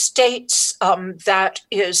the states that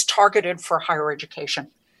is targeted for higher education.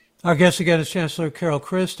 Our guest again is Chancellor Carol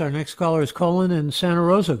Christ. Our next caller is Colin in Santa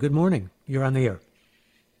Rosa. Good morning. You're on the air.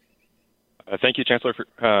 Thank you, Chancellor.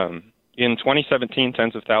 In 2017,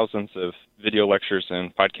 tens of thousands of video lectures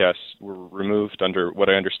and podcasts were removed under what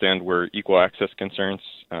I understand were equal access concerns,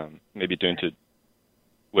 maybe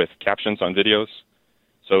with captions on videos.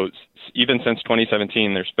 So even since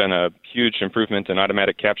 2017, there's been a huge improvement in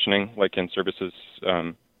automatic captioning, like in services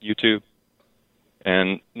YouTube.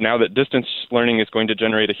 And now that distance learning is going to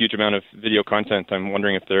generate a huge amount of video content, I'm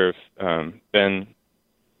wondering if there have been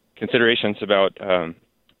considerations about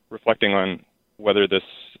reflecting on whether this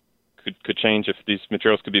could change, if these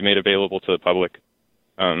materials could be made available to the public.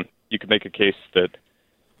 You could make a case that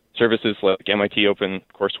services like MIT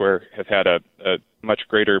OpenCourseWare have had a much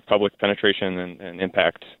greater public penetration and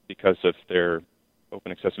impact because of their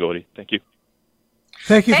open accessibility. Thank you.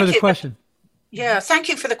 Thank you for the question. Yeah, thank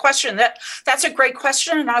you for the question. That's a great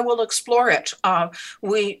question, and I will explore it.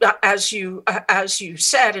 We, as you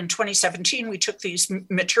said, in 2017, we took these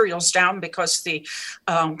materials down because the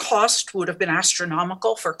cost would have been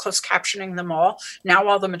astronomical for closed captioning them all. Now,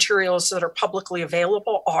 all the materials that are publicly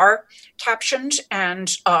available are captioned, and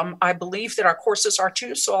I believe that our courses are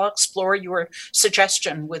too. So I'll explore your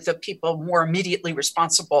suggestion with the people more immediately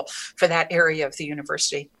responsible for that area of the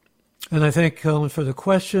university. And I thank Colin for the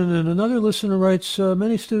question. And another listener writes,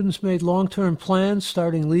 many students made long-term plans,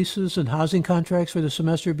 starting leases and housing contracts for the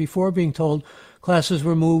semester before being told classes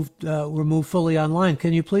were moved fully online.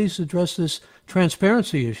 Can you please address this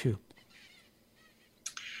transparency issue?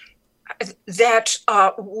 That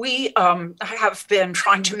we have been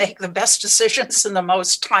trying to make the best decisions in the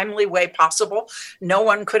most timely way possible. No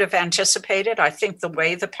one could have anticipated, I think, the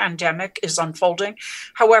way the pandemic is unfolding.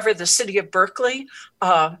 However, the city of Berkeley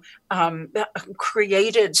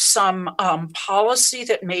created some policy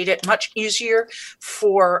that made it much easier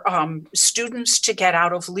for students to get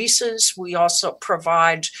out of leases. We also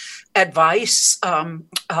provide advice from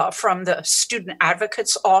the Student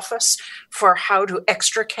Advocate's Office for how to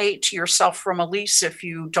extricate yourself from a lease if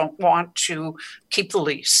you don't want to keep the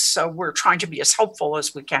lease. So we're trying to be as helpful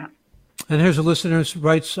as we can. And here's a listener who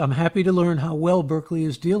writes, I'm happy to learn how well Berkeley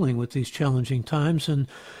is dealing with these challenging times. And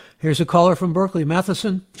here's a caller from Berkeley.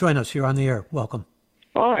 Matheson, join us. You're on the air. Welcome.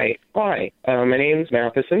 Hi. My name's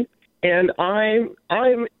Matheson, and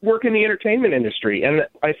I'm work in the entertainment industry, and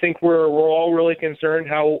I think we're all really concerned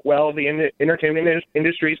how well the entertainment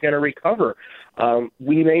industry is going to recover.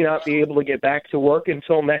 We may not be able to get back to work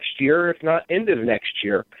until next year, if not end of next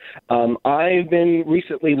year. I've been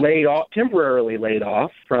recently temporarily laid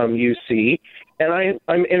off from UC, and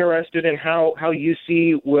I'm interested in how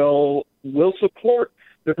UC will support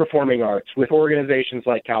the performing arts with organizations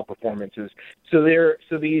like Cal Performances. So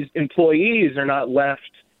these employees are not left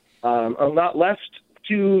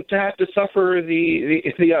to have to suffer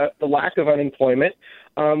the lack of unemployment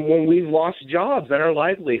when we've lost jobs and our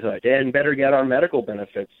livelihood and better get our medical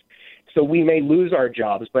benefits. So we may lose our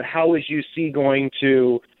jobs, but how is UC going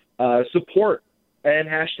to support and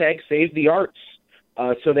 #save the arts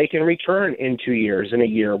so they can return in 2 years and a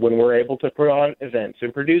year when we're able to put on events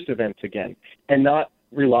and produce events again and not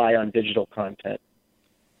rely on digital content?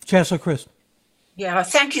 Chancellor Christ. Yeah,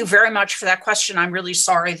 thank you very much for that question. I'm really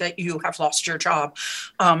sorry that you have lost your job.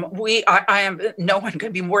 No one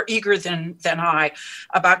could be more eager than I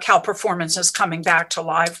about Cal Performances coming back to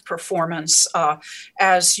live performance.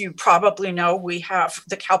 As you probably know, we have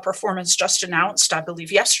the Cal Performance just announced, I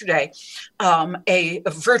believe yesterday, a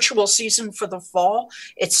virtual season for the fall.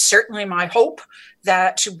 It's certainly my hope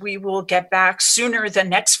that we will get back sooner than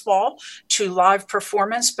next fall to live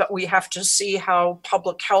performance, but we have to see how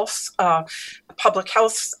public health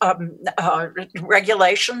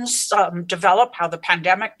regulations develop, how the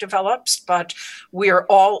pandemic develops. But we are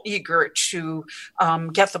all eager to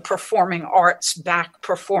get the performing arts back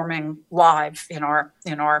performing live in our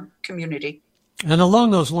community. And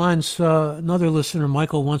along those lines, another listener,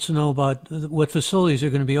 Michael, wants to know about what facilities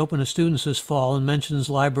are going to be open to students this fall and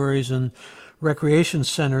mentions libraries and recreation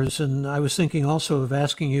centers. And I was thinking also of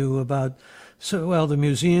asking you about, the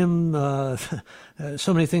museum,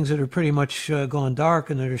 so many things that are pretty much gone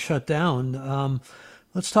dark and that are shut down.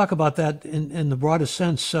 Let's talk about that in the broadest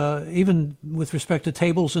sense, even with respect to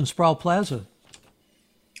tables in Sproul Plaza.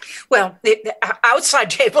 Well, the outside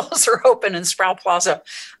tables are open in Sproul Plaza,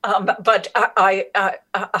 but I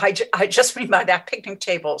just mean by that picnic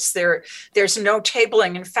tables. There's no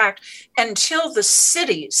tabling. In fact, until the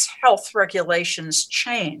city's health regulations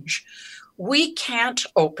change, we can't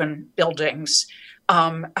open buildings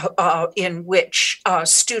in which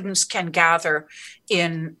students can gather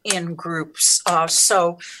in groups.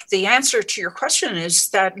 So the answer to your question is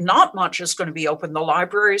that not much is going to be open. The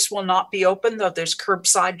libraries will not be open, though there's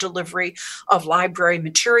curbside delivery of library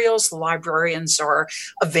materials. The librarians are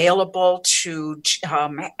available to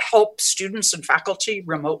help students and faculty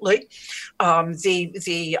remotely.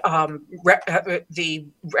 The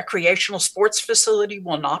recreational sports facility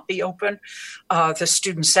will not be open. The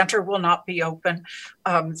student center will not be open.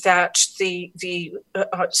 That the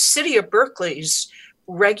city of Berkeley's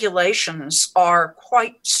regulations are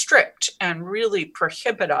quite strict and really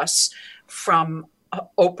prohibit us from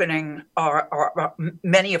opening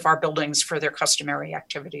many of our buildings for their customary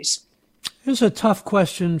activities. Here's a tough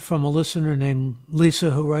question from a listener named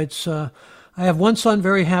Lisa who writes, I have one son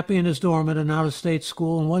very happy in his dorm at an out-of-state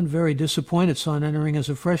school and one very disappointed son entering as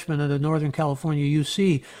a freshman at a Northern California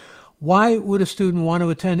UC. Why would a student want to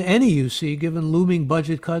attend any UC given looming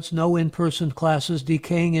budget cuts, no in-person classes,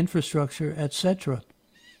 decaying infrastructure, etc.?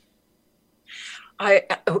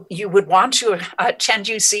 You would want to attend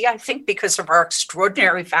UC, I think, because of our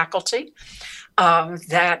extraordinary faculty. I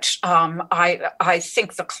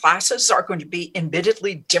think the classes are going to be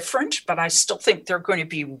admittedly different, but I still think they're going to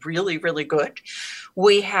be really, really good.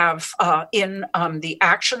 We have in the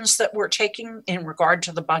actions that we're taking in regard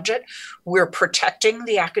to the budget, we're protecting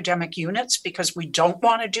the academic units because we don't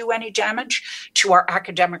want to do any damage to our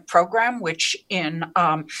academic program, which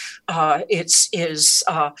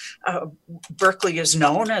Berkeley is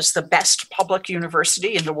known as the best public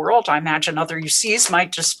university in the world. I imagine other UCs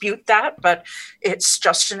might dispute that, but it's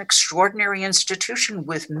just an extraordinary institution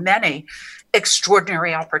with many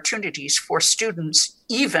extraordinary opportunities for students,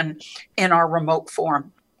 even in our remote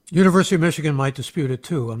form. University of Michigan might dispute it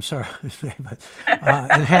too, I'm sorry, but,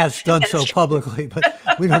 and has done so publicly, but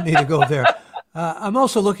we don't need to go there. I'm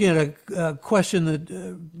also looking at a question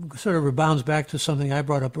that sort of rebounds back to something I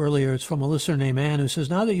brought up earlier. It's from a listener named Ann who says,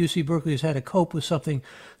 now that UC Berkeley has had to cope with something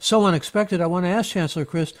so unexpected, I want to ask Chancellor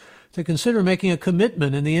Christ to consider making a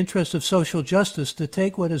commitment in the interest of social justice to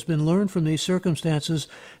take what has been learned from these circumstances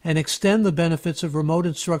and extend the benefits of remote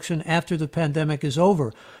instruction after the pandemic is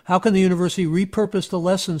over. How can the university repurpose the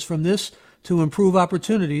lessons from this to improve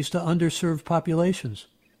opportunities to underserved populations?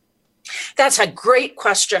 That's a great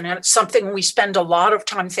question, and it's something we spend a lot of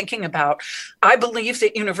time thinking about. I believe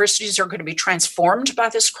that universities are going to be transformed by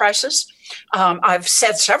this crisis. I've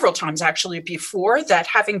said several times actually before that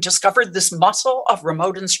having discovered this muscle of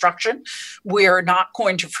remote instruction, we're not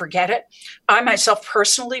going to forget it. I myself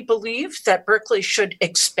personally believe that Berkeley should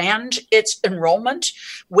expand its enrollment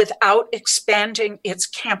without expanding its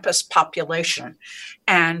campus population.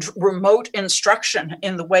 And remote instruction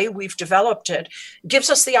in the way we've developed it gives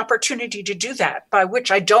us the opportunity to do that, by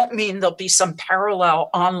which I don't mean there'll be some parallel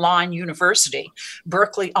online university,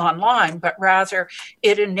 Berkeley Online, but rather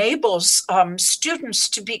it enables students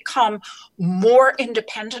to become more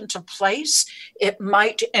independent of place. It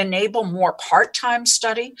might enable more part-time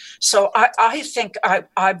study. So I think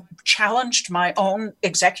I challenged my own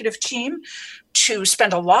executive team to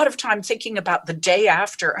spend a lot of time thinking about the day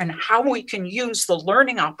after and how we can use the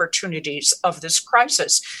learning opportunities of this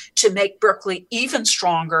crisis to make Berkeley even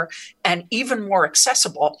stronger and even more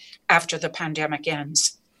accessible after the pandemic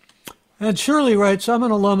ends. And Shirley writes, I'm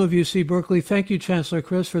an alum of UC Berkeley. Thank you, Chancellor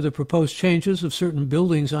Christ, for the proposed changes of certain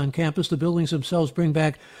buildings on campus. The buildings themselves bring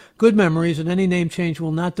back good memories, and any name change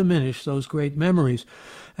will not diminish those great memories.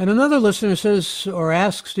 And another listener says or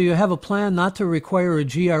asks, do you have a plan not to require a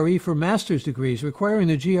GRE for master's degrees? Requiring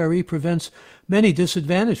the GRE prevents many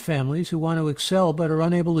disadvantaged families who want to excel but are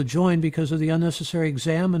unable to join because of the unnecessary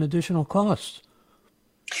exam and additional costs.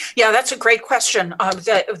 Yeah, that's a great question.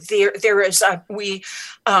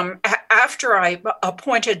 After I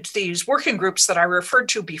appointed these working groups that I referred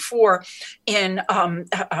to before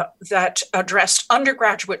that addressed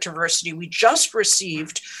undergraduate diversity, we just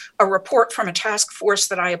received a report from a task force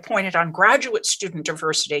that I appointed on graduate student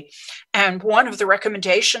diversity. And one of the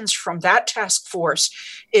recommendations from that task force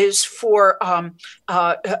is for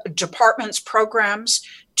departments, programs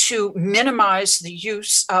to minimize the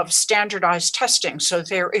use of standardized testing. So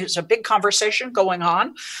there is a big conversation going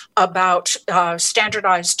on about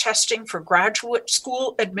standardized testing for graduate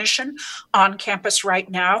school admission on campus right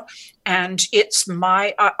now. And it's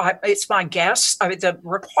my guess, the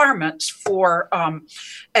requirements for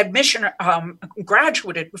admission,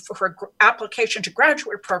 for application to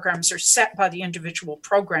graduate programs are set by the individual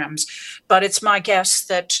programs. But it's my guess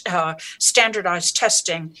that standardized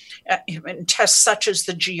testing, tests such as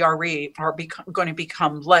the GRE, are going to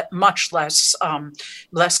become much less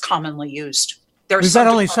commonly used. We've got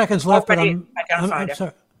only seconds left, but I'm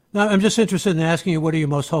sorry. No, I'm just interested in asking you, what are you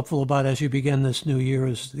most hopeful about as you begin this new year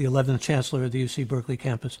as the 11th Chancellor of the UC Berkeley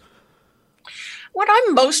campus? What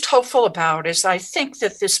I'm most hopeful about is I think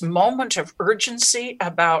that this moment of urgency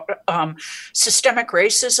about systemic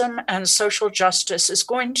racism and social justice is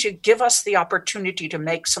going to give us the opportunity to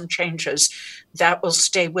make some changes that will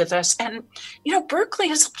stay with us. And, Berkeley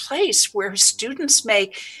is a place where students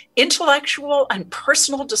make intellectual and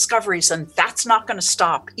personal discoveries, and that's not going to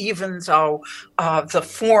stop, even though the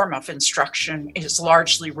form of instruction is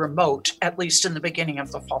largely remote, at least in the beginning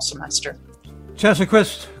of the fall semester. Chancellor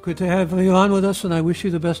Christ, good to have you on with us, and I wish you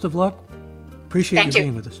the best of luck. Appreciate you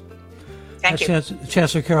being with us. Thank you.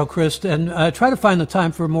 Chancellor Carol Christ, and try to find the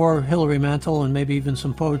time for more Hilary Mantel and maybe even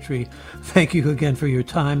some poetry. Thank you again for your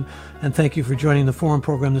time, and thank you for joining the Forum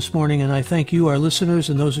program this morning. And I thank you, our listeners,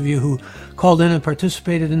 and those of you who called in and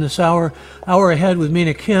participated in this hour ahead with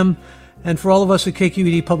Mina Kim. And for all of us at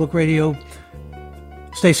KQED Public Radio,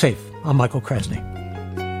 stay safe. I'm Michael Krasny.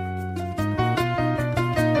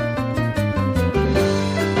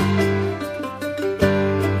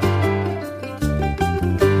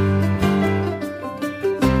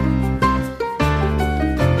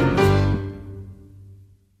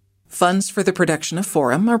 Funds for the production of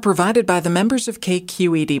Forum are provided by the members of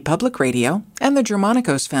KQED Public Radio and the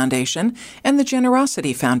Germanicos Foundation and the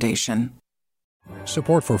Generosity Foundation.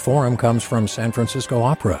 Support for Forum comes from San Francisco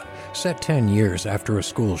Opera. Set 10 years after a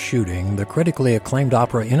school shooting, the critically acclaimed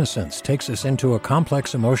opera Innocence takes us into a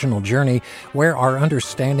complex emotional journey where our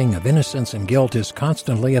understanding of innocence and guilt is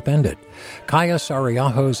constantly upended. Kaya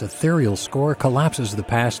Sariaho's ethereal score collapses the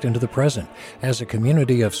past into the present as a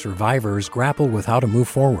community of survivors grapple with how to move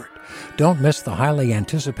forward. Don't miss the highly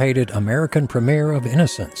anticipated American premiere of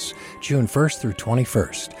Innocence, June 1st through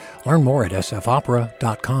 21st. Learn more at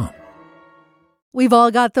sfopera.com. We've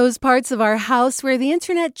all got those parts of our house where the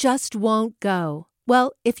internet just won't go.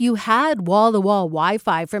 Well, if you had wall-to-wall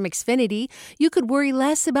Wi-Fi from Xfinity, you could worry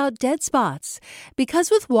less about dead spots.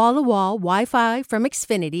 Because with wall-to-wall Wi-Fi from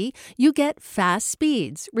Xfinity, you get fast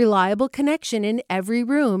speeds, reliable connection in every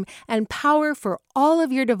room, and power for all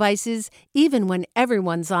of your devices, even when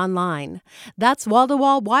everyone's online. That's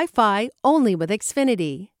wall-to-wall Wi-Fi only with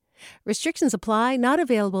Xfinity. Restrictions apply, not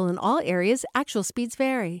available in all areas. Actual speeds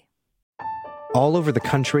vary. All over the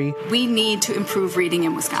country, we need to improve reading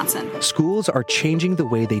in Wisconsin. Schools are changing the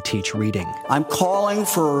way they teach reading. I'm calling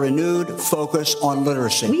for a renewed focus on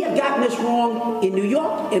literacy. We have gotten this wrong in New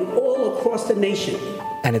York and all across the nation.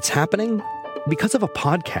 And it's happening because of a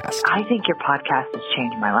podcast. I think your podcast has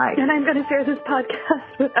changed my life. And I'm going to share this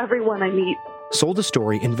podcast with everyone I meet. Sold a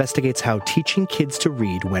Story investigates how teaching kids to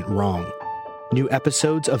read went wrong. New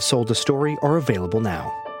episodes of Sold a Story are available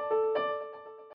now.